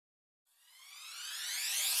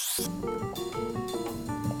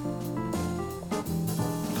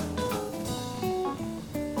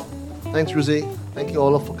Thanks, Ruzi. Thank you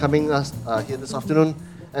all for coming us here this afternoon,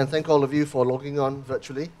 and thank all of you for logging on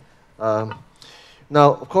virtually. Um,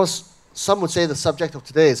 Now, of course, some would say the subject of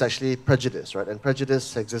today is actually prejudice, right? And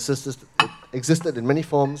prejudice existed in many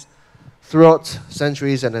forms throughout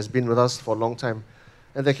centuries and has been with us for a long time.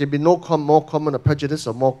 And there can be no more common a prejudice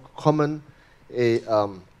or more common a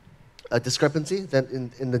discrepancy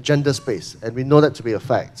than in the gender space. And we know that to be a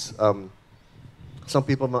fact. Some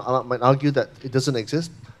people might argue that it doesn't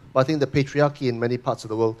exist, but I think the patriarchy in many parts of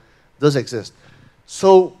the world does exist.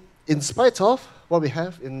 So, in spite of what we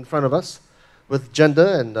have in front of us, with gender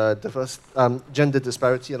and gender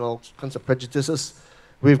disparity and all kinds of prejudices,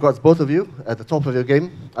 we've got both of you at the top of your game.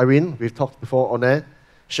 Irene, we've talked before on air.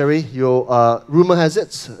 Sherry, your rumor has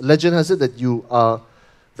it, legend has it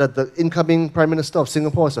that the incoming Prime Minister of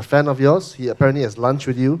Singapore is a fan of yours. He apparently has lunch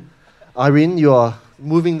with you. Irene, you are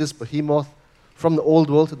moving this behemoth from the old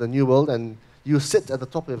world to the new world, and you sit at the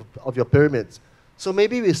top of your pyramids. So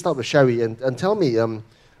maybe we start with Sherry and tell me,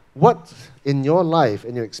 what in your life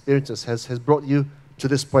and your experiences has brought you to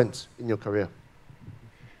this point in your career?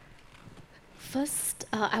 First,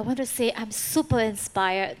 I want to say I'm super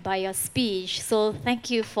inspired by your speech. So thank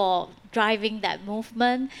you for driving that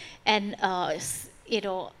movement. And,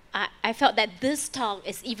 I felt that this talk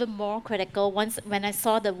is even more critical when I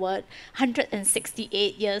saw the word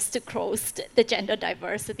 168 years to close the gender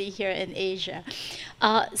diversity here in Asia.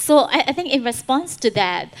 So I think in response to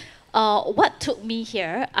that, what took me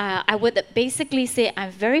here, I would basically say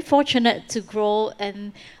I'm very fortunate to grow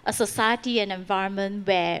in a society and environment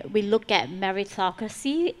where we look at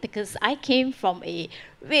meritocracy, because I came from a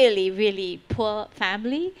really, really poor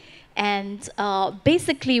family and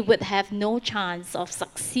basically would have no chance of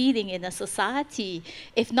succeeding in a society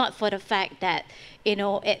if not for the fact that,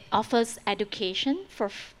 it offers education for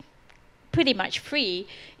pretty much free,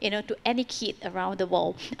 to any kid around the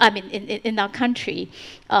world. I mean, in our country.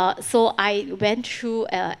 So I went through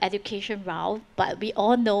an education route, but we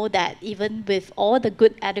all know that even with all the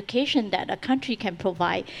good education that a country can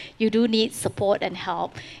provide, you do need support and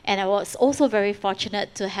help. And I was also very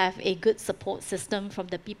fortunate to have a good support system from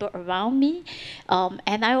the people around me.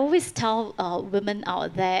 And I always tell women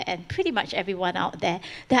out there, and pretty much everyone out there,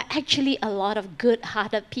 there are actually a lot of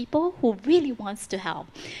good-hearted people who really wants to help.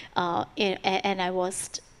 And I was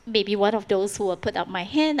maybe one of those who will put up my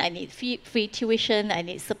hand. I need free tuition, I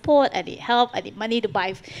need support, I need help, I need money to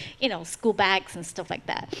buy, school bags and stuff like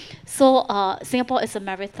that. So Singapore is a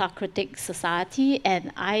meritocratic society,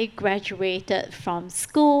 and I graduated from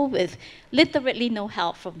school with literally no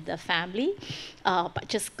help from the family, but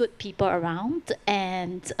just good people around.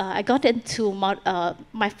 And I got into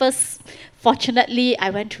my first, fortunately, I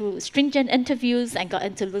went through stringent interviews and got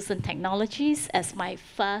into Lucent Technologies as my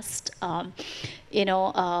first,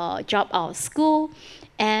 job out of school.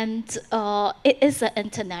 And it is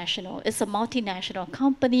it's a multinational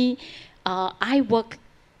company. I work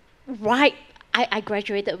right. I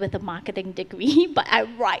graduated with a marketing degree, but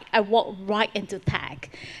I walked right into tech.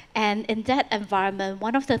 And in that environment,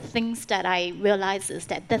 one of the things that I realized is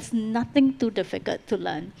that there's nothing too difficult to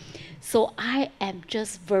learn. So I am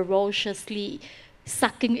just ferociously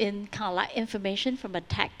sucking in kind of like information from a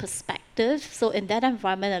tech perspective. So in that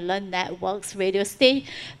environment, I learned networks, radio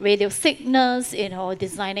signals,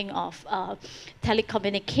 designing of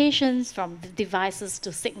telecommunications, from devices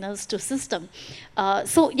to signals to system.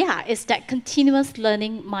 It's that continuous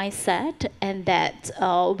learning mindset and that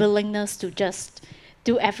willingness to just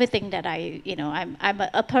do everything that I'm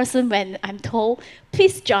a person when I'm told,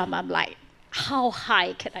 please jump, I'm like, how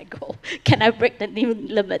high can I go? Can I break the new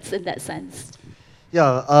limits in that sense?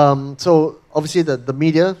 Yeah, so obviously the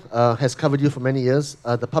media has covered you for many years.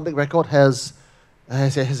 The public record has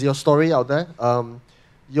your story out there.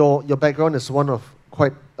 Your background is one of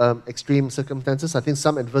quite extreme circumstances. I think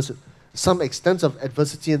some extent of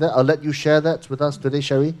adversity in that. I'll let you share that with us today,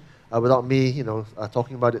 Sherry, without me,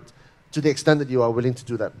 talking about it, to the extent that you are willing to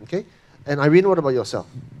do that. Okay. And Irene, what about yourself?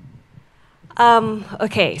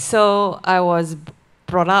 Okay, so I was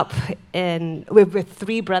brought up with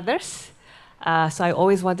three brothers. So I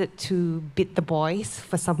always wanted to beat the boys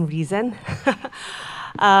for some reason.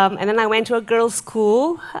 And then I went to a girls'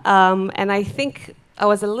 school, and I think I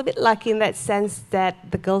was a little bit lucky in that sense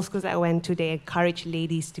that the girls' schools I went to, they encourage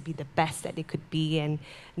ladies to be the best that they could be and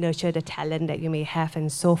nurture the talent that you may have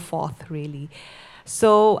and so forth, really.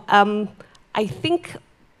 So I think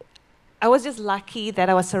I was just lucky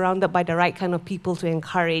that I was surrounded by the right kind of people to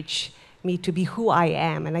encourage me to be who I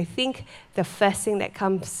am. And I think the first thing that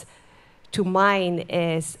comes to mind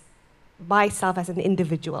is myself as an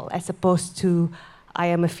individual, as opposed to I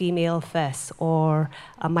am a female first, or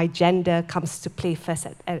my gender comes to play first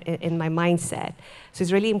in my mindset. So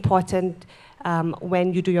it's really important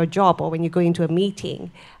when you do your job or when you go into a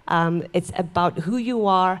meeting. It's about who you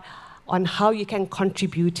are, on how you can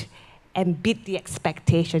contribute and beat the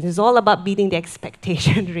expectations. It's all about beating the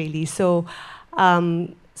expectation, really. So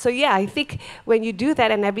yeah, I think when you do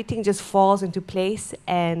that and everything just falls into place,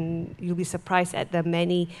 and you'll be surprised at the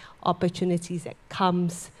many opportunities that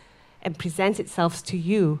comes and presents itself to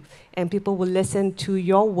you, and people will listen to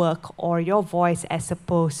your work or your voice as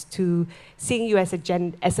opposed to seeing you as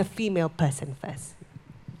a female person first.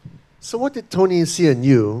 So what did Tony see in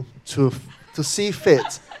you to see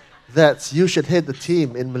fit that you should head the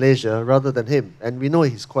team in Malaysia rather than him? And we know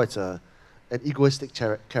he's quite an egoistic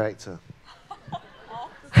character.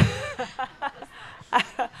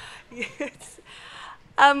 Yes.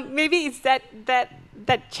 Maybe it's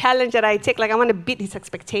that challenge that I take. Like, I want to beat his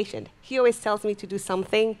expectation. He always tells me to do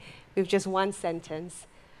something with just one sentence.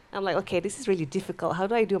 I'm like, okay, this is really difficult. How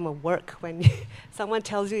do I do my work when someone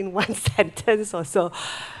tells you in one sentence or so?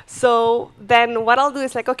 So then what I'll do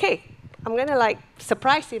is like, okay, I'm going to like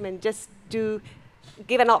surprise him and just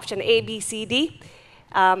give an option A, B, C, D.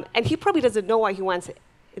 And he probably doesn't know what he wants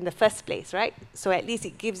in the first place, right? So at least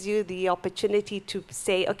it gives you the opportunity to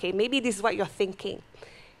say, okay, maybe this is what you're thinking.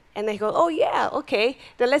 And they go, oh yeah, okay,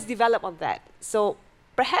 then let's develop on that. So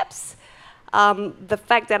perhaps the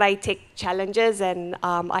fact that I take challenges and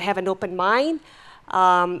I have an open mind,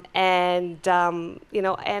 and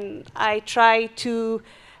I try to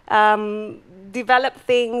develop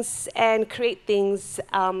things and create things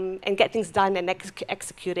and get things done and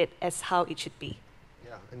execute it as how it should be.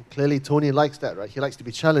 Yeah, and clearly Tony likes that, right? He likes to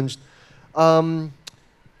be challenged.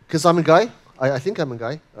 Because I'm a guy. I think I'm a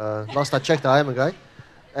guy. Last I checked, I am a guy.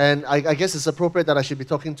 And I guess it's appropriate that I should be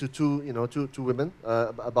talking to two women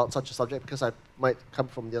about such a subject, because I might come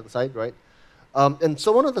from the other side, right? And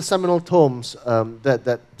so one of the seminal tomes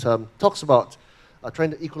that talks about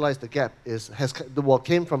trying to equalize the gap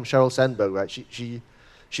came from Sheryl Sandberg, right? She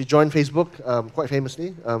joined Facebook quite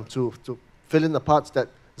famously to fill in the parts that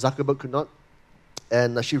Zuckerberg could not,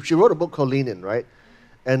 and she wrote a book called Lean In, right?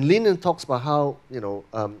 And Lean In talks about how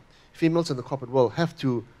females in the corporate world have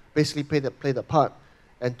to basically play their part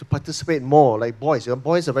and to participate more, like boys.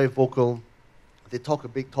 Boys are very vocal. They talk a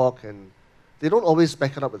big talk, and they don't always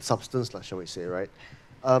back it up with substance, shall we say, right?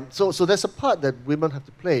 So there's a part that women have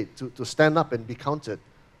to play to stand up and be counted,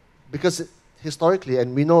 because historically,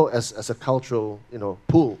 and we know as a cultural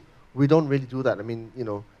pool, we don't really do that. I mean,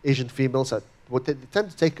 Asian females they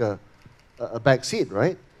tend to take a back seat,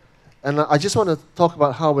 right? And I just want to talk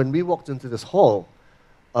about how when we walked into this hall,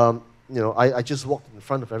 I just walked in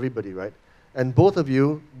front of everybody, right? And both of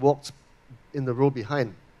you walked in the row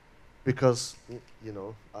behind, because did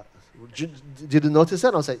you notice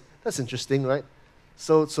that? I was like, that's interesting, right?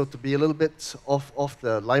 So to be a little bit off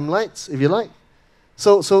the limelight, if you like.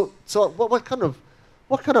 So what kind of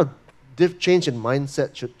change in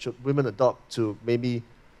mindset should women adopt to maybe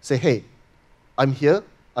say, hey, I'm here,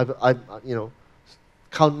 I'm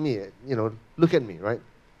count me, look at me, right?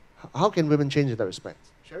 How can women change in that respect?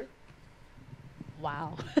 Sherry?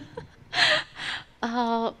 Wow.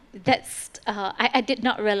 I did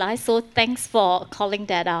not realize, so thanks for calling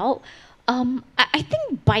that out. I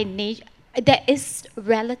think by nature, there is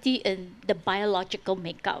reality in the biological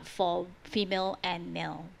makeup for female and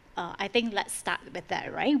male. I think let's start with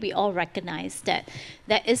that, right? We all recognize that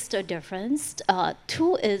there is the difference.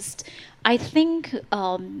 Two is, I think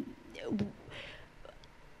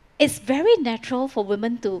it's very natural for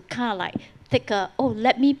women to kind of like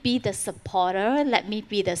let me be the supporter, let me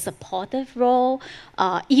be the supportive role.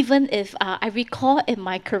 Even if I recall in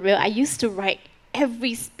my career, I used to write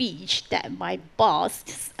every speech that my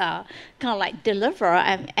boss kind of like deliver,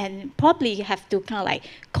 and probably have to kind of like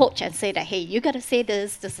coach and say that, hey, you got to say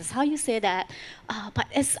this is how you say that. But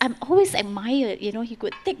I'm always admired, he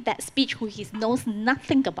could take that speech who he knows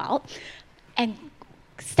nothing about and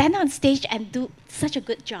stand on stage and do such a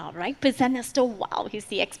good job, right? Present as though, wow, he's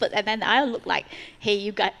the expert, and then I look like, hey,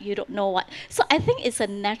 you don't know what. So I think it's a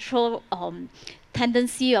natural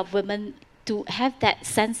tendency of women to have that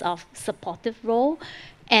sense of supportive role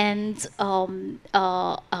and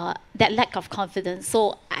that lack of confidence.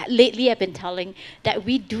 So lately I've been telling that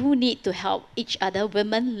we do need to help each other.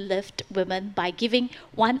 Women lift women by giving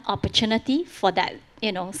one opportunity for that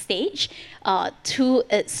stage. Two,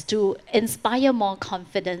 it's to inspire more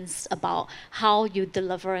confidence about how you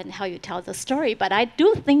deliver and how you tell the story. But I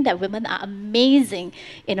do think that women are amazing,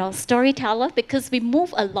 storytellers, because we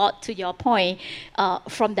move a lot, to your point,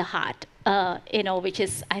 from the heart. which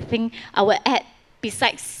is, I think, I will add,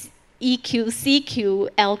 besides EQ, CQ,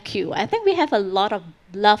 LQ, I think we have a lot of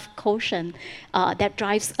love quotient that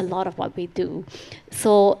drives a lot of what we do.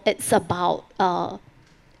 So it's about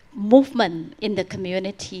movement in the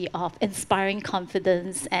community of inspiring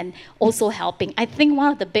confidence and also helping. I think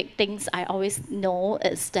one of the big things I always know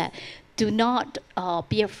is that do not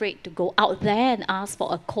be afraid to go out there and ask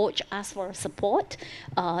for a coach, ask for support.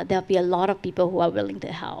 There'll be a lot of people who are willing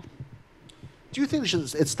to help. Do you think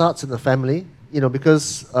it starts in the family?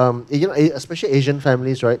 Because especially Asian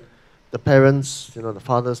families, right? The parents, the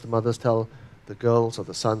fathers, the mothers tell the girls or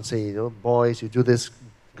the sons, say, boys, you do this,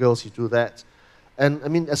 girls, you do that. And I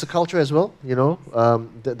mean, as a culture as well,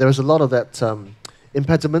 there is a lot of that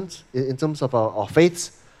impediment in terms of our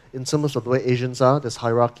faiths, in terms of the way Asians are. There's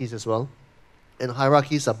hierarchies as well. And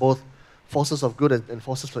hierarchies are both forces of good and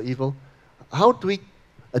forces for evil. How do we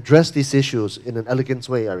address these issues in an elegant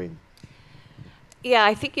way, Irene? Yeah,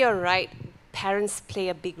 I think you're right. Parents play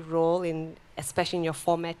a big role especially in your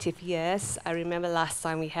formative years. I remember last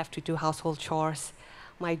time we have to do household chores.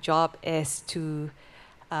 My job is to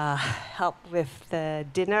help with the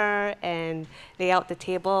dinner and lay out the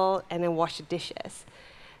table and then wash the dishes.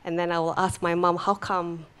 And then I will ask my mom, how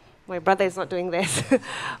come my brother is not doing this?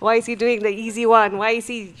 Why is he doing the easy one? Why is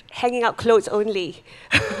he hanging out clothes only?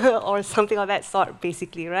 Or something of that sort,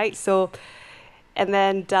 basically, right? So, and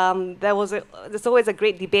then there's always a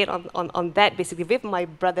great debate on that, basically, with my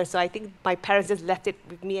brother. So I think my parents just left it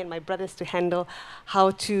with me and my brothers to handle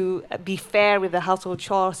how to be fair with the household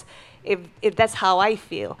chores, if that's how I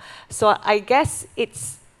feel. So I guess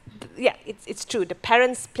it's true. The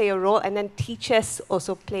parents play a role, and then teachers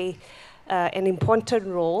also play an important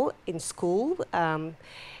role in school.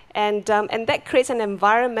 And that creates an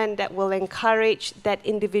environment that will encourage that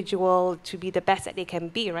individual to be the best that they can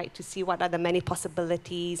be, right? To see what are the many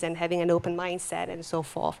possibilities and having an open mindset and so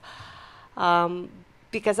forth.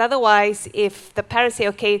 Because otherwise, if the parents say,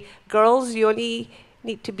 okay, girls, you only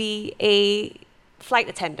need to be a flight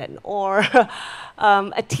attendant or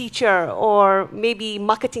a teacher or maybe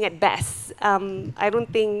marketing at best, I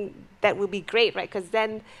don't think that would be great, right? Because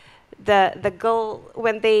then the girl,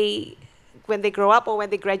 when they grow up or when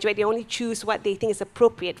they graduate, they only choose what they think is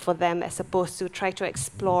appropriate for them, as opposed to try to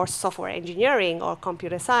explore software engineering or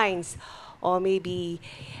computer science or maybe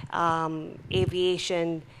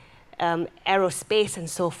aviation, aerospace, and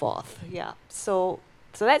so forth. Yeah. So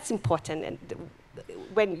that's important. And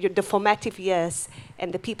when you're the formative years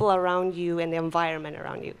and the people around you and the environment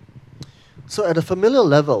around you. So at a familial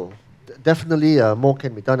level, definitely more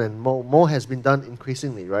can be done, and more has been done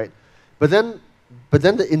increasingly, right? But then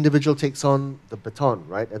the individual takes on the baton,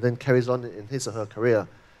 right, and then carries on in his or her career,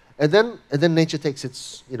 and then nature takes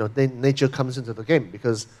its, then nature comes into the game,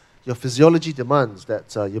 because your physiology demands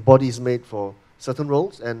that your body is made for certain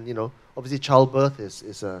roles, and obviously childbirth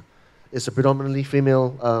is a predominantly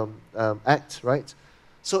female act, right?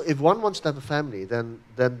 So if one wants to have a family, then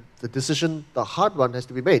the decision, the hard one, has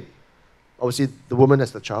to be made. Obviously, the woman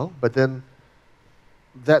has the child, but then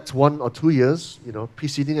that 1 or 2 years,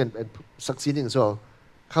 preceding and succeeding as well,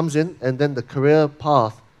 comes in, and then the career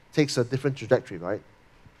path takes a different trajectory, right?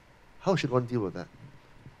 How should one deal with that?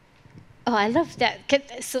 Oh, I love that.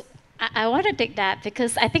 So I want to take that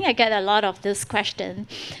because I think I get a lot of this question.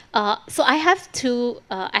 So I have two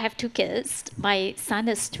kids. My son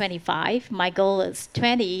is 25. My girl is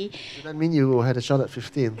 20. Does that mean you had a child at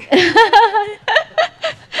 15?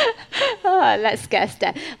 Let's guess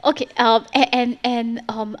that. Okay, and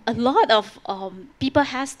a lot of people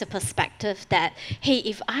has the perspective that, hey,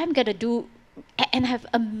 if I'm gonna do and have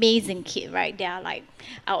amazing kid, right? They are like,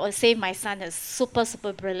 I would say my son is super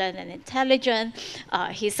brilliant and intelligent.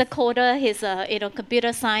 He's a coder. He's a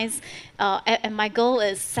computer science, and my girl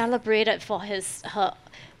is celebrated for her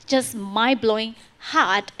just mind-blowing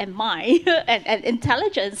heart and mind and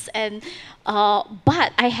intelligence. And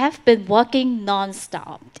but I have been working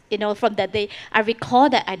non-stop. From that day, I recall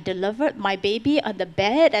that I delivered my baby on the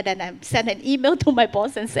bed, and then I sent an email to my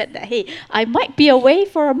boss and said that, hey, I might be away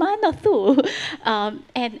for a month or two.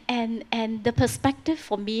 And the perspective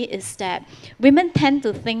for me is that women tend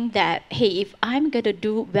to think that, hey, if I'm going to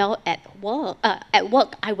do well at work,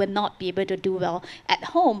 I will not be able to do well at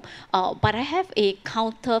home. But I have a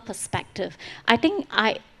counter perspective. I think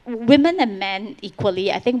women and men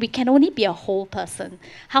equally, I think we can only be a whole person.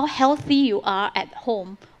 How healthy you are at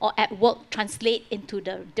home or at work translate into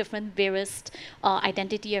the different various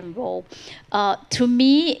identity and role. To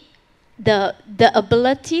me, the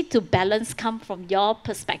ability to balance come from your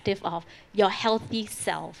perspective of your healthy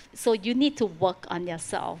self. So you need to work on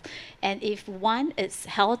yourself. And if one is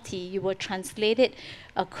healthy, you will translate it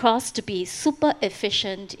across to be super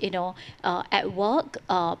efficient, at work,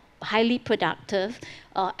 highly productive.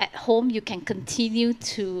 At home, you can continue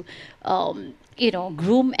to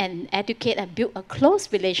groom and educate and build a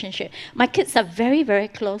close relationship. My kids are very, very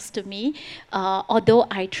close to me. Although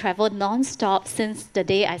I travel non-stop since the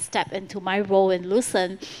day I stepped into my role in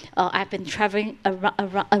Lucerne, I've been traveling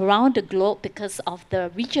around the globe because of the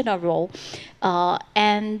regional role.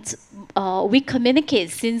 And we communicate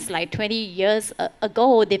since like 20 years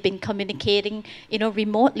ago. They've been communicating,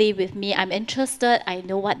 remotely with me. I'm interested. I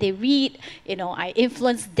know what they read. I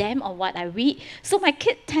influence them on what I read. So my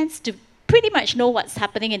kid tends to pretty much know what's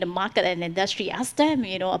happening in the market and industry. Ask them,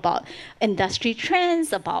 about industry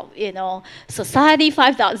trends, about, Society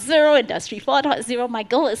 5.0, Industry 4.0. My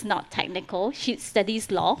girl is not technical. She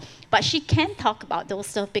studies law, but she can talk about those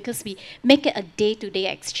stuff because we make it a day-to-day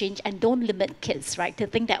exchange and don't limit kids, right? To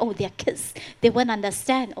think that, they're kids. They won't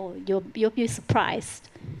understand. You'll be surprised.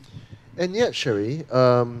 And yet, Sherry,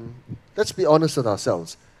 let's be honest with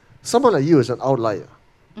ourselves. Someone like you is an outlier.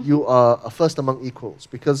 Mm-hmm. You are a first among equals,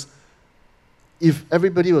 because if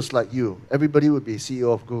everybody was like you, everybody would be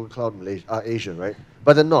CEO of Google Cloud Malaysia, Asia, right?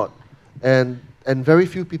 But they're not. And very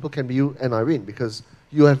few people can be you and Irene, because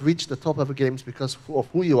you have reached the top level games because of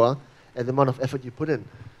who you are and the amount of effort you put in.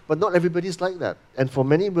 But not everybody's like that. And for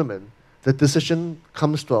many women, the decision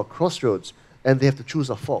comes to a crossroads and they have to choose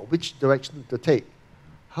a fork, which direction to take.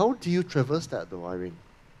 How do you traverse that though, Irene?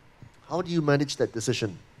 How do you manage that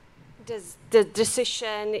decision? Does the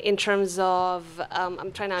decision in terms of,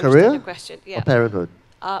 I'm trying to Career understand the question. Yeah. Or parenthood?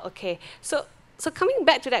 Okay. So coming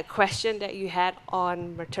back to that question that you had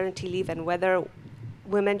on maternity leave and whether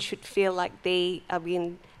women should feel like they are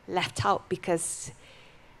being left out because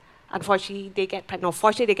unfortunately they get pregnant, or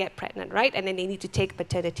fortunately they get pregnant, right? And then they need to take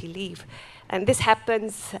paternity leave. And this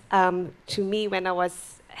happens to me when I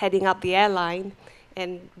was heading up the airline,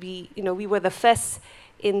 and we were the first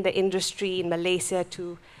in the industry in Malaysia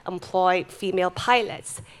to employ female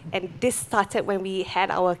pilots. And this started when we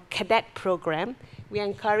had our cadet program. We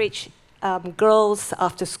encouraged girls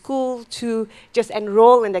after school to just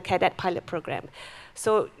enroll in the cadet pilot program.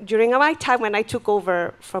 So during my time when I took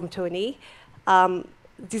over from Tony,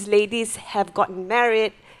 these ladies have gotten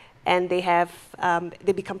married and they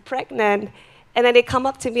become pregnant, and then they come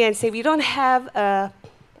up to me and say, we don't have a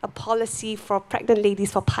policy for pregnant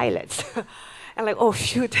ladies for pilots. I'm like, oh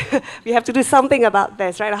shoot, we have to do something about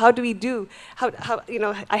this, right? How do we do?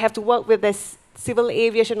 I have to work with the civil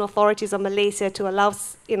aviation authorities of Malaysia to allow,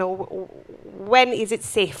 when is it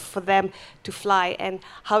safe for them to fly, and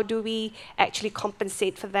how do we actually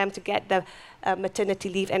compensate for them to get the maternity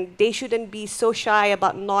leave? And they shouldn't be so shy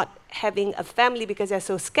about not having a family because they're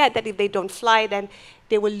so scared that if they don't fly, then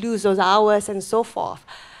they will lose those hours and so forth.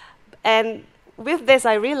 And with this,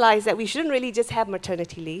 I realized that we shouldn't really just have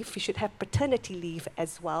maternity leave. We should have paternity leave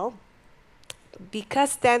as well,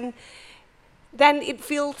 because then it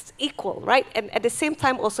feels equal, right? And at the same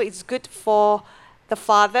time, also, it's good for the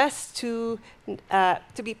fathers to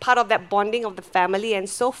be part of that bonding of the family and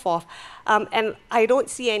so forth. And I don't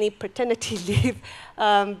see any paternity leave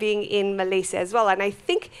being in Malaysia as well. And I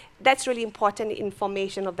think that's really important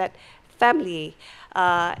information of that family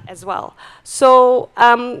as well. So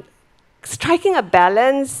striking a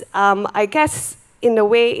balance, I guess, in a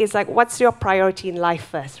way, is like, what's your priority in life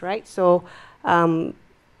first, right? So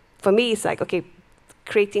for me, it's like, okay,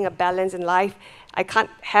 creating a balance in life. I can't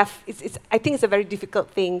have, I think it's a very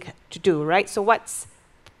difficult thing to do, right? So what's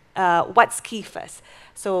key first?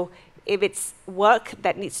 So if it's work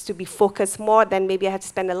that needs to be focused more, then maybe I have to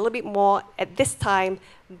spend a little bit more at this time,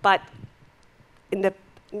 but in the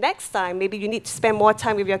next time, maybe you need to spend more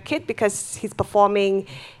time with your kid because he's performing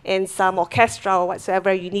in some orchestra or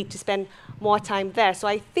whatsoever. You need to spend more time there. So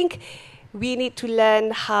I think we need to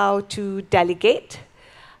learn how to delegate,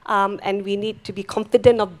 and we need to be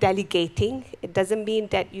confident of delegating. It doesn't mean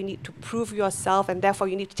that you need to prove yourself and therefore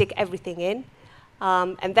you need to take everything in.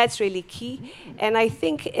 And that's really key. And I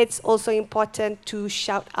think it's also important to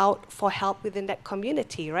shout out for help within that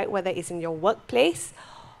community, right? Whether it's in your workplace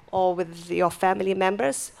or with your family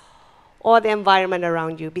members or the environment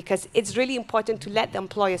around you, because it's really important to let the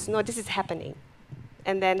employers know this is happening.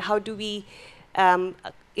 And then how do we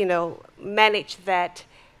manage that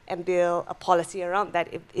and build a policy around that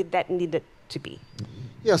if that needed to be.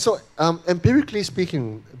 Yeah, so empirically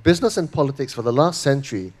speaking, business and politics for the last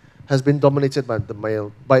century has been dominated by the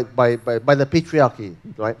male, by the patriarchy,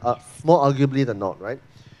 right? More arguably than not, right?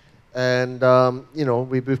 And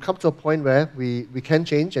we've come to a point where we can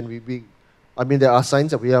change, and I mean, there are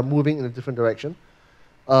signs that we are moving in a different direction.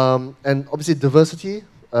 And obviously, diversity,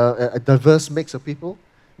 a diverse mix of people,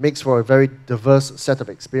 makes for a very diverse set of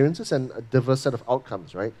experiences and a diverse set of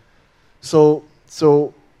outcomes, right? So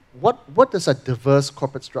what does a diverse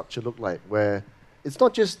corporate structure look like, where it's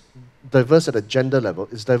not just diverse at a gender level,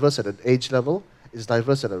 it's diverse at an age level, it's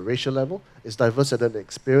diverse at a racial level, it's diverse at an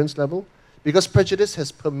experience level, because prejudice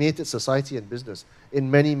has permeated society and business in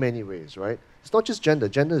many, many ways, right? It's not just gender.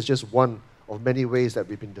 Gender is just one of many ways that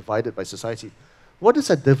we've been divided by society. What does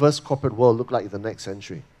a diverse corporate world look like in the next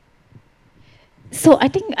century? So I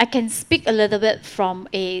think I can speak a little bit from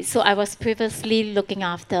so I was previously looking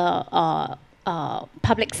after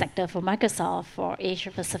public sector for Microsoft for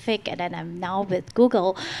Asia Pacific, and then I'm now with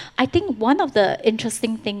Google. I think one of the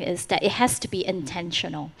interesting thing is that it has to be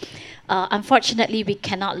intentional. Unfortunately, we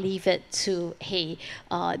cannot leave it to, hey,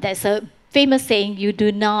 there's a famous saying, you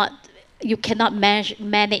cannot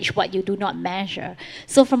manage what you do not measure.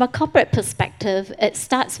 So from a corporate perspective, it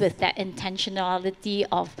starts with that intentionality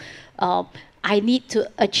of I need to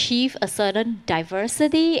achieve a certain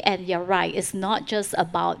diversity, and you're right, it's not just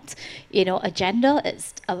about a gender,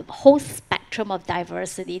 it's a whole spectrum of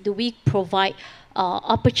diversity. Do we provide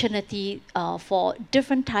opportunity for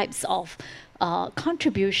different types of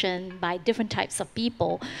contribution by different types of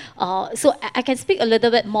people? So I can speak a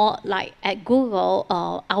little bit more. Like at Google,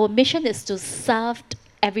 our mission is to serve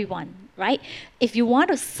everyone, right? If you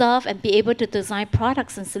want to serve and be able to design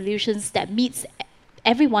products and solutions that meets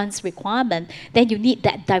everyone's requirement, then you need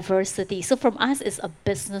that diversity. So from us, it's a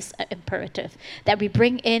business imperative that we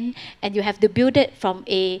bring in, and you have to build it from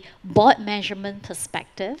a board measurement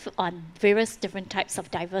perspective on various different types of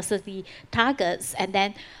diversity targets, and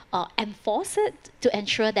then enforce it to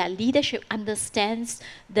ensure that leadership understands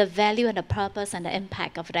the value and the purpose and the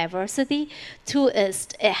impact of diversity. Two is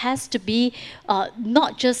it has to be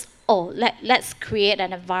not just let's create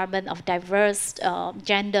an environment of diverse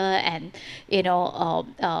gender and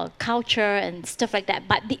culture and stuff like that.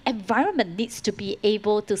 But the environment needs to be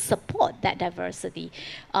able to support that diversity.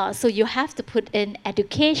 So you have to put in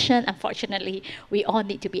education. Unfortunately, we all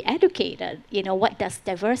need to be educated. What does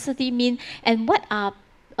diversity mean, and what are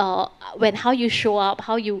how you show up,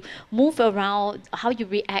 how you move around, how you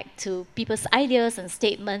react to people's ideas and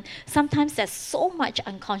statements. Sometimes there's so much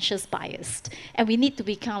unconscious bias, and we need to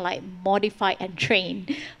be kind of like modified and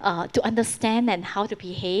trained to understand and how to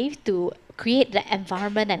behave to create the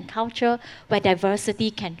environment and culture where diversity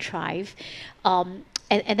can thrive. And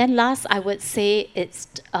then last, I would say it's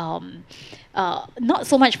not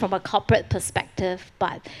so much from a corporate perspective,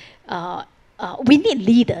 but we need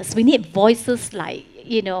leaders. We need voices like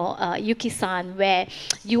Yuki-san, where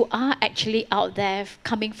you are actually out there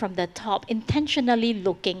coming from the top, intentionally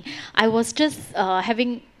looking. I was just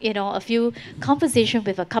having a few conversations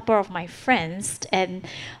with a couple of my friends, and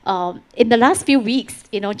in the last few weeks,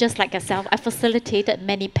 just like yourself, I facilitated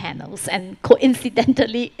many panels, and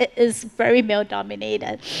coincidentally, it is very male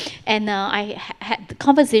dominated. And I had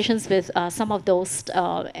conversations with some of those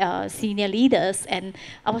senior leaders, and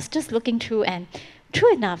I was just looking through, and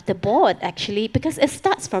true enough, the board actually, because it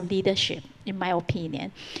starts from leadership, in my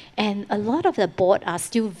opinion, and a lot of the board are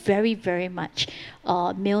still very, very much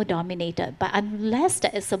male-dominated. But unless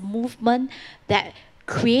there is a movement that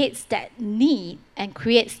creates that need and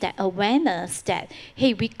creates that awareness that,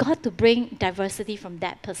 hey, we got to bring diversity from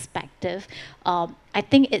that perspective, I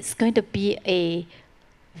think it's going to be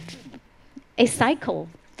a cycle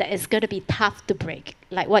that is going to be tough to break,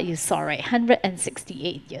 like what you saw, right?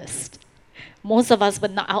 168 years. Most of us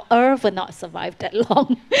our Earth will not survive that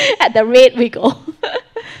long at the rate we go.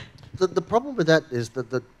 The problem with that is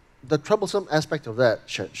that the troublesome aspect of that,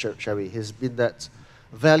 Sherry, has been that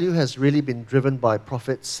value has really been driven by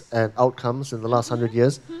profits and outcomes in the last 100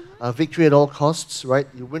 years. Victory at all costs, right?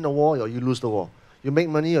 You win a war or you lose the war. You make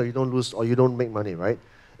money or you don't lose, or you don't make money, right?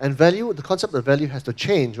 And value, the concept of value has to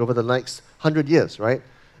change over the next 100 years, right?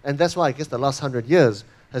 And that's why I guess the last 100 years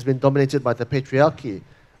has been dominated by the patriarchy,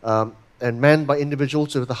 and manned by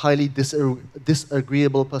individuals with a highly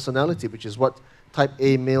disagreeable personality, which is what type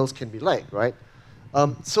A males can be like, right?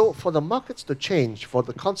 So for the markets to change, for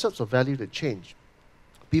the concepts of value to change,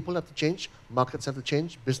 people have to change, markets have to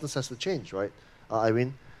change, business has to change, right?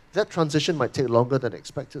 Irene, that transition might take longer than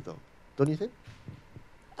expected, though. Don't you think?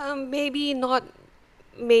 Maybe not,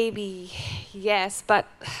 maybe yes, but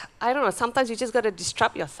I don't know. Sometimes you just got to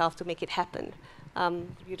disrupt yourself to make it happen.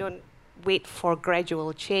 You don't wait for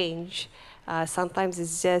gradual change. Sometimes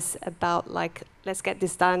it's just about like, let's get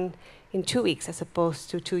this done in 2 weeks as opposed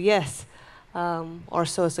to 2 years or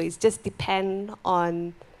so. So it just depends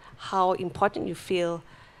on how important you feel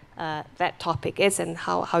that topic is and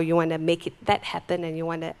how you want to make that happen and you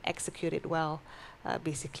want to execute it well,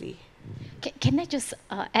 basically. Can I just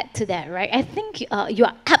add to that, right? I think you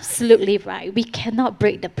are absolutely right. We cannot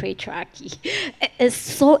break the patriarchy. It's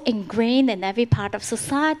so ingrained in every part of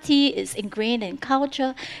society, it's ingrained in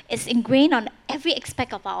culture, it's ingrained on every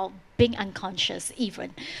aspect of our being unconscious even.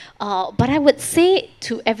 But I would say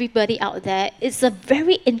to everybody out there, it's a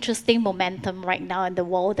very interesting momentum right now in the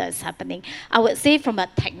world that's happening. I would say from a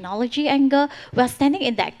technology angle, we're standing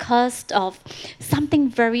in that cusp of something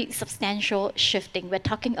very substantial shifting. We're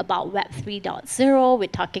talking about Web 3.0, we're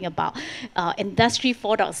talking about Industry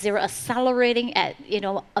 4.0 accelerating at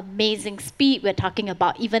amazing speed. We're talking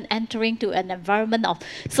about even entering to an environment of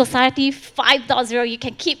Society 5.0. You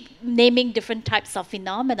can keep naming different types of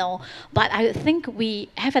phenomena, but I think we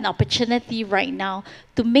have an opportunity right now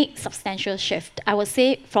to make substantial shift. I would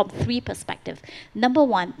say from three perspectives. Number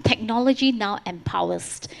one, technology now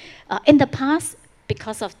empowers. In the past,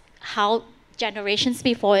 because of how generations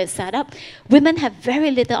before is set up, women have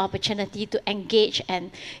very little opportunity to engage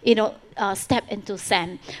and step into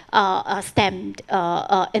STEM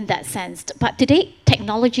in that sense. But today,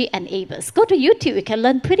 technology enables. Go to YouTube, you can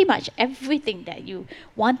learn pretty much everything that you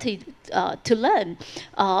want to learn.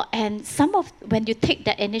 And when you take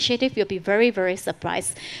that initiative, you'll be very, very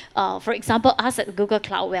surprised. For example, us at Google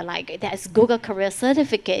Cloud, we're like, there's Google Career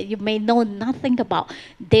Certificate. You may know nothing about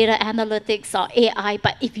data analytics or AI,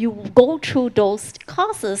 but if you go through those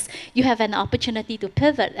courses, you have an opportunity to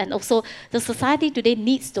pivot. And also, the society today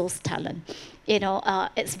needs those talent.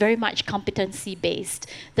 It's very much competency-based.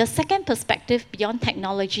 The second perspective beyond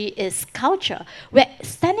technology is culture. We're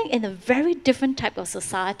standing in a very different type of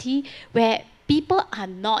society where people are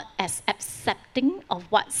not as accepting of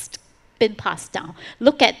what's been passed down.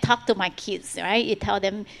 Talk to my kids, right? You tell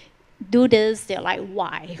them, do this, they're like,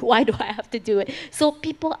 why? Why do I have to do it? So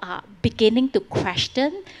people are beginning to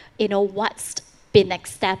question, what's been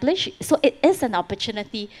established. So it is an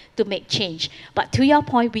opportunity to make change. But to your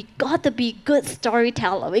point, we got to be good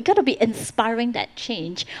storyteller. We got to be inspiring that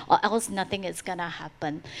change, or else nothing is gonna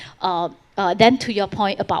happen. Then to your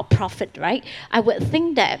point about profit, right? I would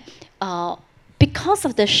think that because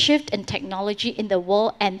of the shift in technology in the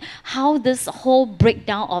world and how this whole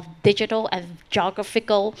breakdown of digital and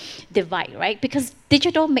geographical divide, right? Because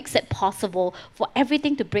digital makes it possible for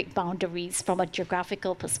everything to break boundaries from a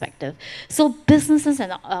geographical perspective. So businesses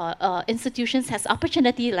and institutions has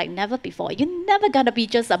opportunity like never before. You're never gonna be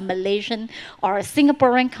just a Malaysian or a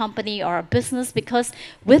Singaporean company or a business, because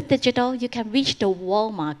with digital, you can reach the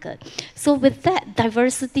world market. So with that,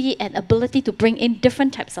 diversity and ability to bring in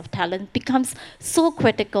different types of talent becomes so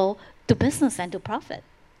critical to business and to profit.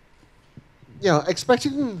 Yeah,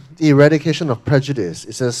 expecting the eradication of prejudice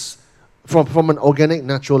is as, from an organic,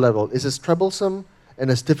 natural level, is as troublesome and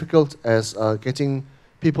as difficult as getting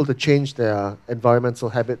people to change their environmental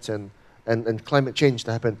habits and climate change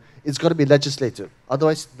to happen. It's got to be legislated.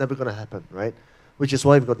 Otherwise, it's never going to happen, right? Which is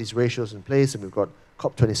why we've got these ratios in place, and we've got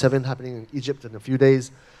COP27 happening in Egypt in a few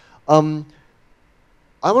days. I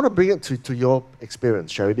want to bring it to your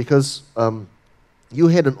experience, Sherry, because you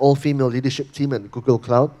had an all-female leadership team at Google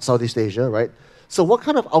Cloud, Southeast Asia, right? So what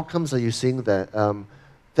kind of outcomes are you seeing there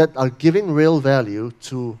that are giving real value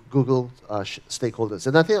to Google stakeholders?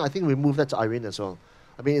 And I think we move that to Irene as well.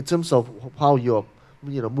 I mean, in terms of how you're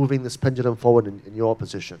moving this pendulum forward in your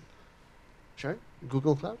position. Sherry,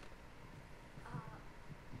 Google Cloud?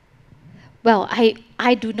 Well,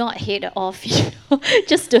 I do not hate all female.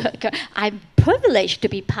 I'm privileged to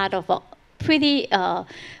be part of a pretty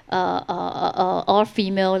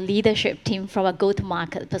all-female leadership team from a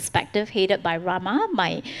go-to-market perspective, headed by Rama,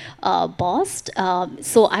 my boss.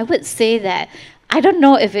 So I would say that I don't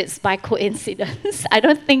know if it's by coincidence. I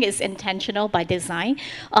don't think it's intentional by design,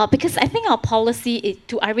 because I think our policy,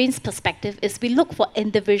 to Irene's perspective, is we look for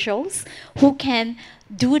individuals who can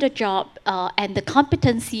do the job and the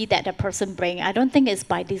competency that the person brings. I don't think it's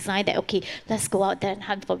by design that, okay, let's go out there and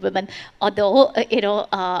hunt for women. Although,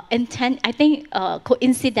 intent, I think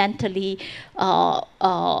coincidentally,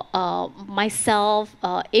 myself,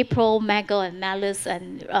 April, Maggie, and Malice,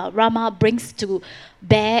 and Rama brings to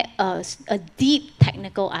bear a deep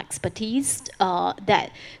technical expertise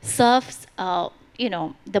that serves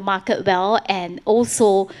the market well, and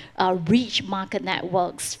also reach market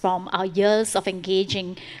networks from our years of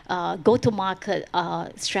engaging go-to-market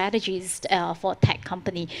strategies for tech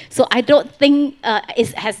company. So I don't think,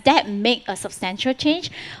 has that made a substantial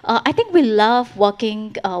change? I think we love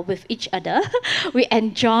working with each other. We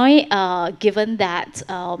enjoy, given that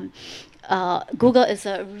Google is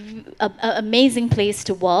a amazing place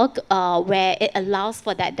to work, where it allows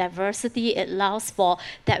for that diversity, it allows for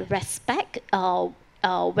that respect.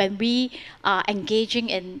 When we are engaging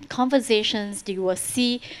in conversations, you will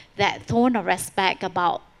see that tone of respect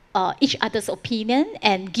about each other's opinion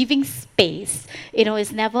and giving space.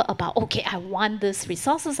 It's never about, okay, I want this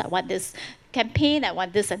resources, I want this campaign, I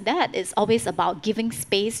want this and that. It's always about giving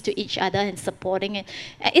space to each other and supporting it.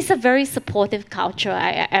 It's a very supportive culture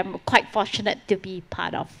I am quite fortunate to be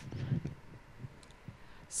part of.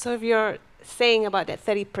 So if you're saying about that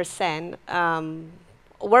 30%,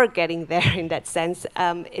 we're getting there in that sense.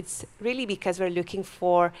 It's really because we're looking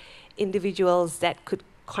for individuals that could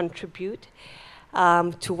contribute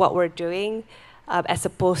to what we're doing, as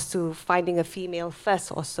opposed to finding a female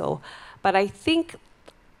first or so. But I think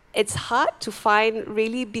it's hard to find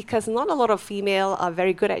really because not a lot of female are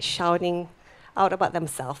very good at shouting out about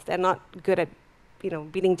themselves. They're not good at,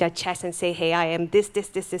 beating their chest and say, hey, I am this,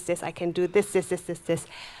 I can do this.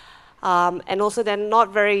 And also they're not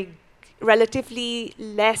very, relatively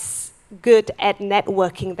less good at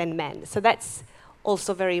networking than men. So that's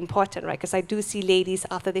also very important, right? Because I do see ladies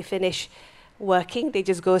after they finish working, they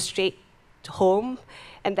just go straight home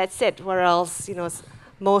and that's it. Where else,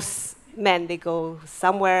 most men, they go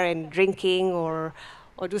somewhere and drinking or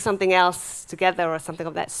do something else together or something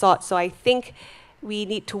of that sort. So I think we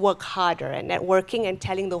need to work harder at networking and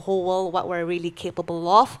telling the whole world what we're really capable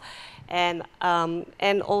of, and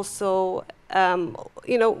also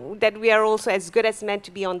that we are also as good as men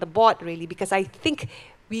to be on the board, really, because I think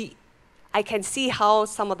I can see how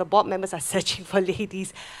some of the board members are searching for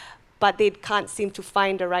ladies, but they can't seem to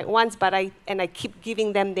find the right ones. But I keep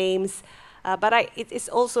giving them names. But it's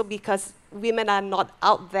also because women are not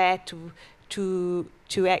out there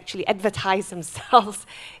to actually advertise themselves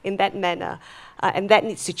in that manner, and that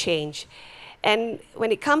needs to change. And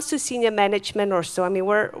when it comes to senior management or so,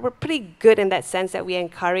 we're pretty good in that sense that we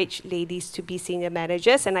encourage ladies to be senior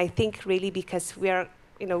managers, and I think really because we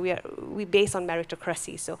base on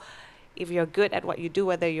meritocracy. So if you're good at what you do,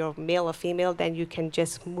 whether you're male or female, then you can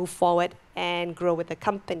just move forward and grow with the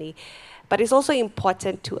company. But it's also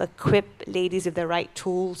important to equip ladies with the right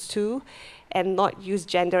tools too, and not use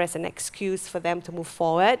gender as an excuse for them to move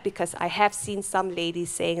forward, because I have seen some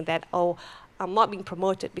ladies saying that, oh, I'm not being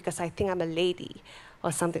promoted because I think I'm a lady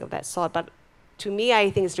or something of that sort. But to me,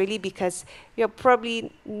 I think it's really because you're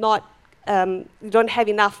probably not, you don't have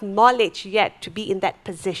enough knowledge yet to be in that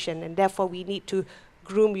position, and therefore we need to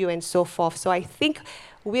groom you and so forth. So I think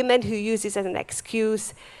women who use this as an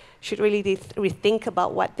excuse should really rethink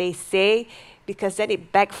about what they say, because then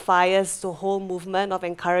it backfires the whole movement of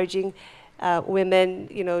encouraging women,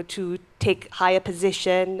 to take higher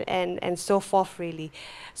position and so forth, really.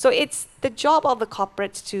 So it's the job of the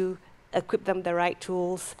corporates to equip them the right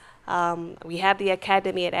tools. We have the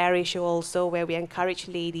academy at AirAsia also, where we encourage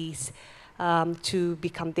ladies to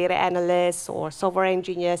become data analysts or software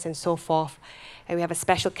engineers and so forth. And we have a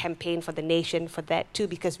special campaign for the nation for that too,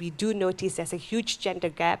 because we do notice there's a huge gender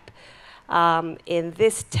gap in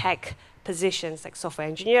these tech positions like software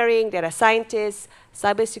engineering, data scientists,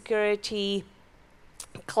 cybersecurity,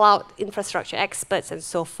 cloud infrastructure experts, and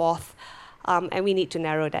so forth. And we need to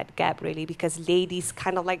narrow that gap, really, because ladies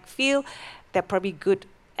kind of feel they're probably good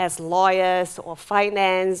as lawyers or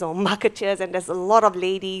finance or marketers, and there's a lot of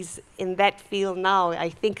ladies in that field now. I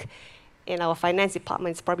think in our finance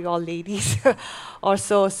department, it's probably all ladies or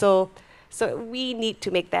so. So we need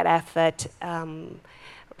to make that effort,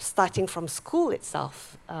 starting from school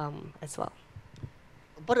itself as well.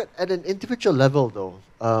 But at an individual level, though,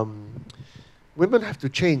 women have to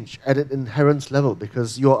change at an inherent level,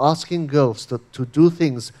 because you're asking girls to do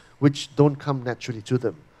things which don't come naturally to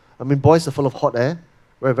them. Boys are full of hot air,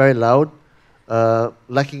 we're very loud,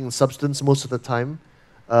 lacking in substance most of the time.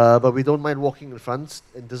 But we don't mind walking in front.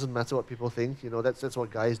 It doesn't matter what people think. That's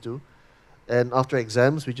what guys do. And after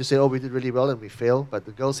exams, we just say, oh, we did really well and we fail. But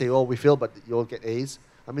the girls say, oh, we failed, but you all get A's.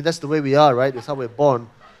 That's the way we are, right? It's how we're born.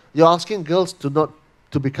 You're asking girls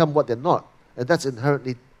to become what they're not. And that's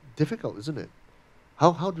inherently difficult, isn't it?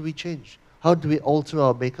 How do we change? How do we alter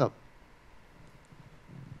our makeup?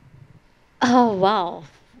 Oh, wow.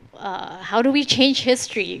 How do we change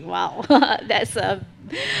history? Wow. That's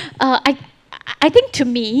I think to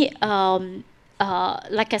me,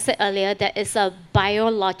 like I said earlier, there is a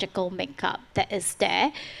biological makeup that is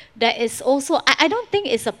there. There is also, I don't think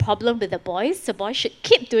it's a problem with the boys. The boys should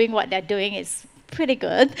keep doing what they're doing. It's pretty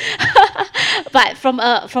good. But from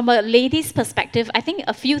a lady's perspective, I think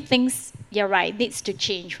a few things, you're right, needs to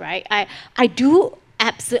change, right? I do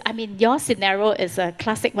absolutely. I mean, your scenario is a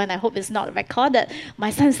classic one. I hope it's not recorded.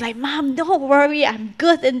 My son's like, Mom, don't worry, I'm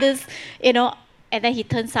good in this, you know. And then he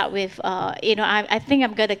turns out with, you know, I think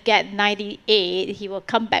I'm going to get 98. He will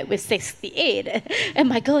come back with 68. And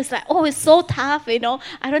my girl is like, oh, it's so tough, you know.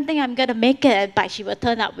 I don't think I'm going to make it. But she will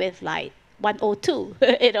turn up with like 102,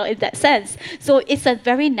 you know, in that sense. So it's a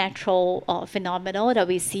very natural phenomenon that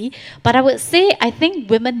we see. But I would say, I think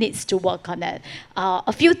women needs to work on it.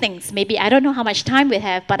 A few things, maybe. I don't know how much time we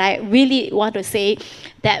have, but I really want to say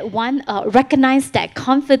that one, recognize that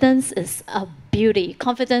confidence is a beauty.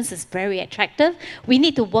 Confidence is very attractive. We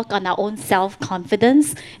need to work on our own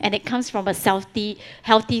self-confidence, and it comes from a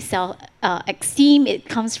healthy self-esteem. It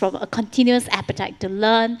comes from a continuous appetite to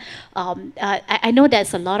learn. I know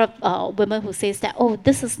there's a lot of women who says that, oh,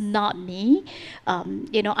 this is not me.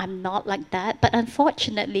 You know, I'm not like that. But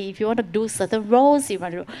unfortunately, if you want to do certain roles, you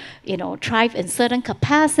want to, you know, thrive in certain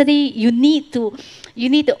capacity, you need to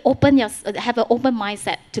have an open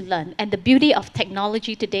mindset to learn. And the beauty of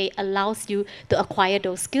technology today allows you to acquire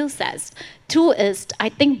those skill sets. Two is, I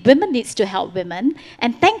think women needs to help women.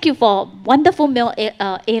 And thank you for wonderful male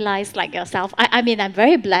allies like yourself. I mean, I'm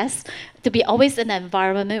very blessed to be always in an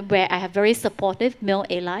environment where I have very supportive male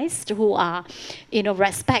allies who are, you know,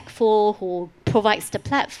 respectful, who provides the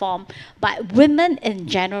platform. But women in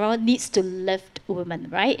general needs to lift women,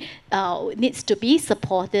 right? Needs to be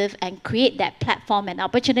supportive and create that platform and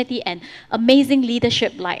opportunity, and amazing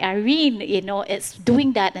leadership like Irene, you know, is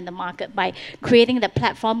doing that in the market by creating the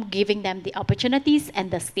platform, giving them the opportunities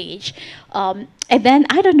and the stage. And then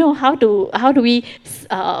I don't know how do we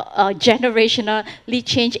generationally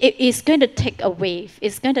change. It is going to take a wave.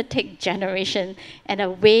 It's going to take generation and a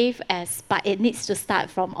wave, but it needs to start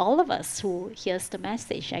from all of us who hears the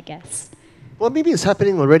message, I guess. Well, maybe it's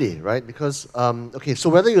happening already, right? Because, okay, so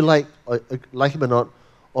whether you like him or not,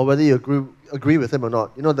 or whether you agree with him or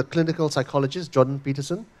not, you know, the clinical psychologist, Jordan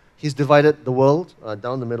Peterson, he's divided the world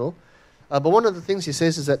down the middle. But one of the things he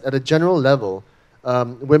says is that at a general level,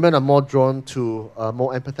 women are more drawn to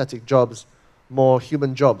more empathetic jobs, more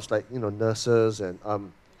human jobs, like, you know, nurses and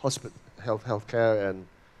healthcare and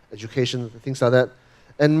education, things like that.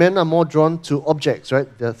 And men are more drawn to objects, right?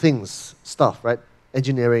 The things, stuff, right?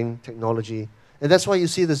 Engineering, technology. And that's why you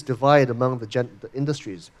see this divide among the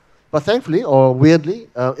industries. But thankfully, or weirdly,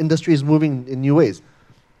 industry is moving in new ways.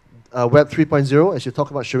 Web 3.0, as you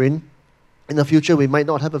talk about, Shireen, in the future, we might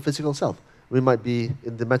not have a physical self. We might be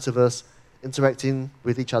in the metaverse interacting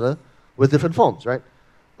with each other with different forms, right?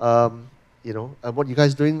 You know, and what you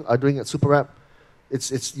guys are doing at Super App,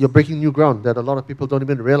 you're breaking new ground that a lot of people don't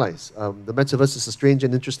even realize. The metaverse is a strange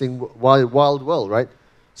and interesting, wild world, right?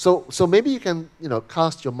 So maybe you can, you know,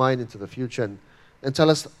 cast your mind into the future and tell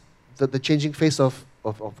us the changing face of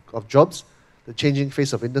jobs, the changing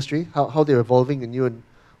face of industry, how they're evolving in new and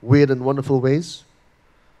weird and wonderful ways.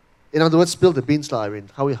 In other words, spill the beans, Irene.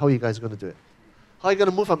 How are you guys going to do it? How are you going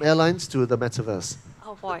to move from airlines to the metaverse?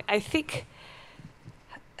 Oh boy, I think,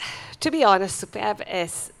 to be honest, Super App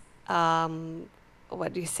is,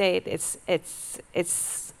 what do you say? It's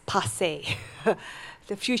passé.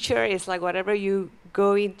 The future is like whatever you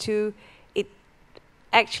go into, it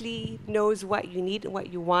actually knows what you need and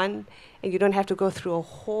what you want, and you don't have to go through a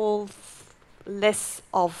whole list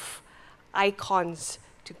of icons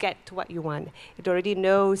to get to what you want. It already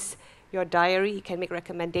knows your diary. It can make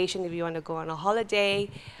recommendations if you want to go on a holiday,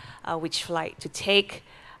 which flight to take,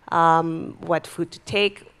 what food to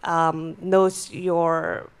take, knows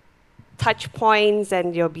your touch points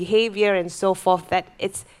and your behavior and so forth, that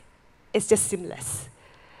it's just seamless.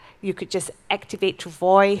 You could just activate your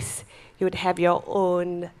voice. You would have your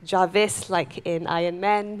own Jarvis, like in Iron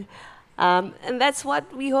Man. And that's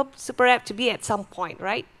what we hope Super App to be at some point,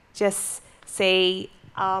 right? Just say,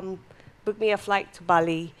 book me a flight to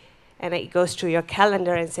Bali, and it goes through your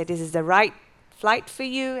calendar and say, this is the right flight for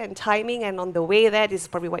you and timing, and on the way there, this is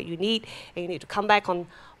probably what you need, and you need to come back on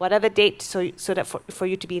whatever date so that for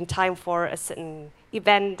you to be in time for a certain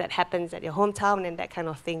event that happens at your hometown and that kind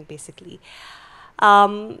of thing, basically.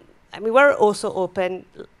 I mean, we're also open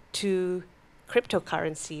to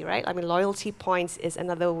cryptocurrency, right? I mean, loyalty points is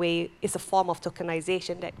another way, is a form of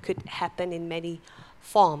tokenization that could happen in many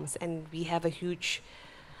forms, and we have a huge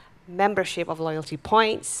membership of loyalty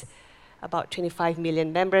points, about 25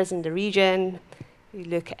 million members in the region. You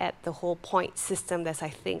look at the whole point system, there's, I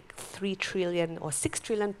think, 3 trillion or 6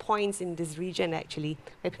 trillion points in this region, actually,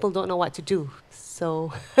 where people don't know what to do.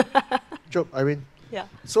 So, Irene? Yeah.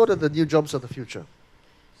 So what are the new jobs of the future?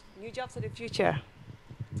 New jobs of the future.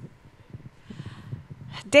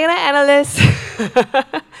 Data analysts,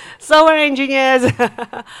 software engineers,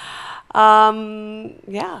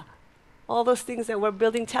 yeah, all those things that we're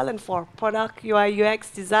building talent for, product, UI, UX,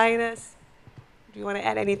 designers. Do you want to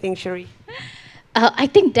add anything, Cherie? I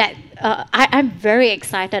think that I'm very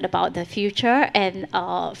excited about the future, and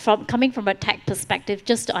from coming from a tech perspective,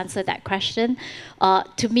 just to answer that question,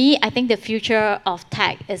 to me, I think the future of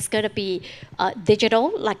tech is going to be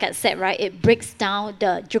digital. Like I said, right, it breaks down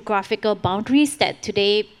the geographical boundaries that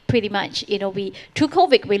today pretty much, we through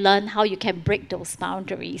COVID we learned how you can break those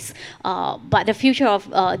boundaries. But the future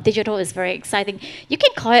of digital is very exciting. You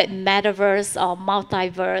can call it metaverse or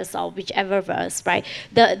multiverse or whichever verse, right?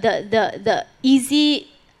 The easy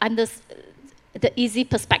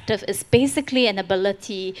perspective is basically an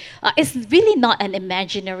ability. It's really not an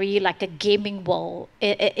imaginary like a gaming world.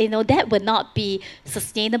 That would not be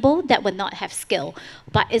sustainable. That would not have skill.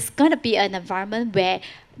 But it's going to be an environment where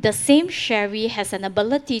the same Cherie has an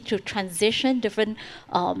ability to transition different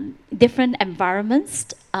environments,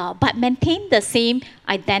 but maintain the same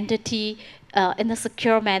identity in a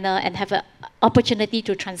secure manner and have an opportunity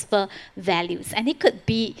to transfer values. And it could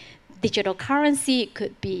be digital currency, it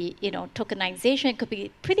could be, tokenization, it could be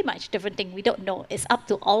pretty much different thing. We don't know. It's up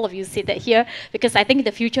to all of you sit that here, because I think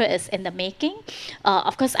the future is in the making.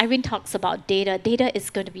 Of course, Irene talks about data. Data is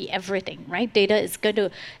going to be everything, right? Data is going to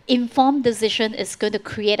inform decision, it's going to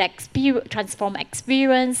create transform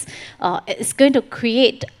experience, it's going to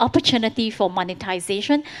create opportunity for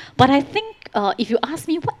monetization. But I think if you ask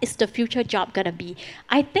me what is the future job going to be,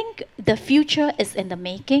 I think the future is in the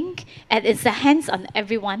making, and it's the hands on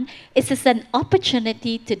everyone. It is an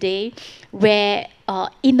opportunity today where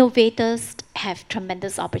innovators have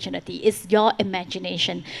tremendous opportunity. It's your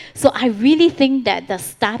imagination. So I really think that the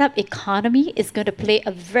startup economy is going to play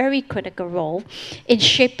a very critical role in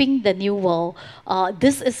shaping the new world.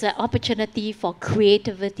 This is an opportunity for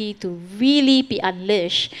creativity to really be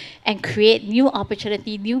unleashed and create new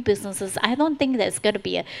opportunity, new businesses. I don't think there's going to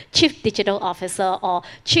be a chief digital officer or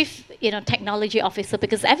chief technology officer,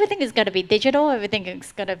 because everything is going to be digital, everything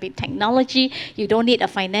is going to be technology. You don't need a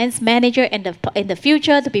finance manager in the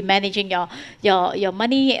future to be managing your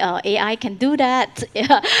money. AI can do that.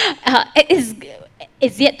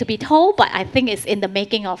 It's yet to be told, but I think it's in the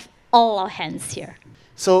making of all our hands here.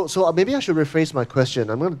 So maybe I should rephrase my question.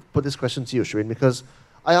 I'm going to put this question to you, Shireen, because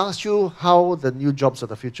I asked you how the new jobs of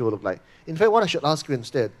the future will look like. In fact, what I should ask you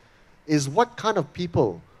instead is what kind of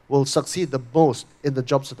people will succeed the most in the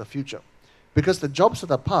jobs of the future? Because the jobs of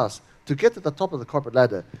the past, to get to the top of the corporate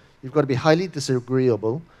ladder, you've got to be highly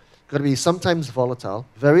disagreeable, got to be sometimes volatile,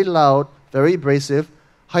 very loud, very abrasive,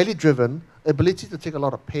 highly driven, ability to take a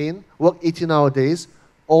lot of pain, work 18-hour days,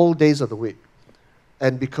 all days of the week,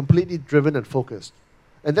 and be completely driven and focused.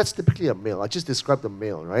 And that's typically a male. I just described a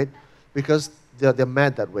male, right? Because they're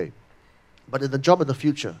mad that way. But in the job of the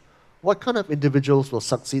future, what kind of individuals will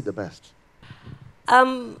succeed the best?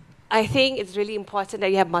 I think it's really important that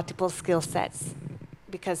you have multiple skill sets,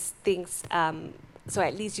 because so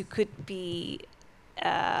at least you could be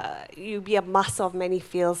you be a master of many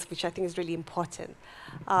fields, which I think is really important.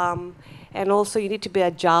 And also you need to be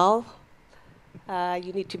agile.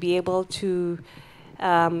 You need to be able to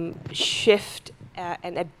shift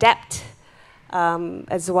and adapt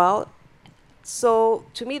as well. So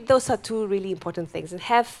to me, those are two really important things. And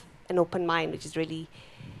have an open mind, which is really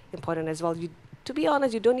important as well. To be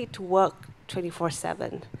honest, you don't need to work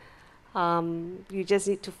 24/7. You just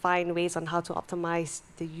need to find ways on how to optimize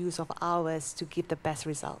the use of hours to give the best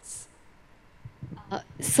results.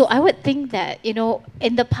 So I would think that,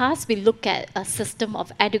 in the past we look at a system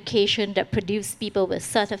of education that produced people with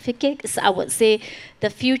certificates. I would say the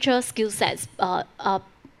future skill sets,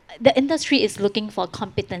 the industry is looking for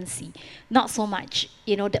competency, not so much,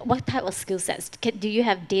 what type of skill sets. Do you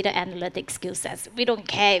have data analytics skill sets? We don't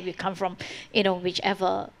care if you come from,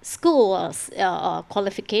 whichever school or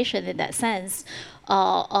qualification in that sense,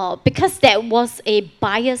 because there was a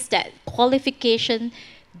bias that qualification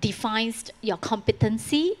defines your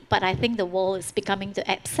competency, but I think the world is becoming to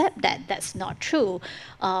accept that that's not true.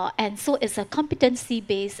 And so it's a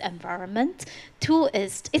competency-based environment. Two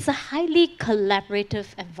is it's a highly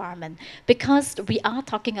collaborative environment, because we are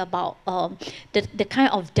talking about the kind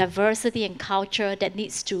of diversity and culture that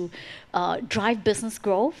needs to drive business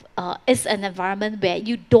growth. It's an environment where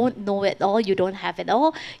you don't know it all, you don't have it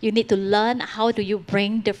all. You need to learn how do you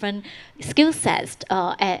bring different skill sets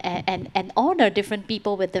and honor different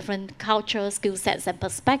people with different culture, skill sets, and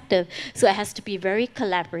perspective. So it has to be very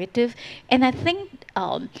collaborative. And I think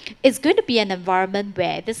it's going to be an environment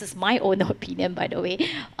where, this is my own opinion, by the way,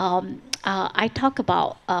 I talk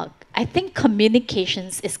about, I think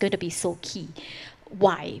communications is going to be so key.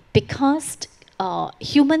 Why? Because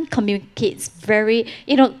human communicates very,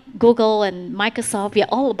 Google and Microsoft, we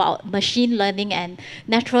are all about machine learning and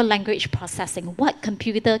natural language processing. What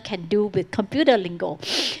computer can do with computer lingo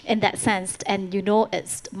in that sense. And you know,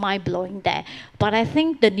 it's mind-blowing there. But I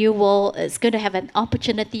think the new world is going to have an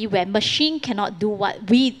opportunity where machine cannot do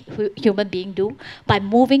what we human beings do by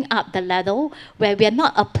moving up the ladder, where we are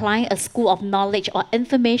not applying a school of knowledge or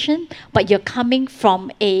information, but you're coming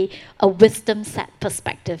from a wisdom set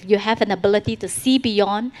perspective. You have an ability to see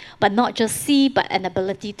beyond, but not just see, but an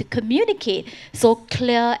ability to communicate so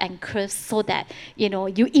clear and crisp, so that you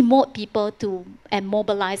emote people to and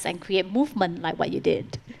mobilize and create movement like what you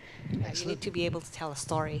did. You need to be able to tell a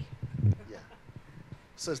story. Yeah.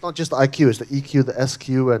 So it's not just the IQ, it's the EQ, the SQ,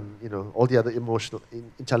 and all the other emotional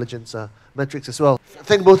intelligence metrics as well.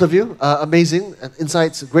 Thank both of you. Amazing and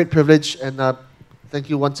insights, great privilege, and thank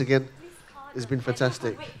you once again. It's been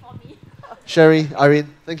fantastic. Sherry,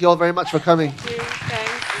 Irene, thank you all very much for coming.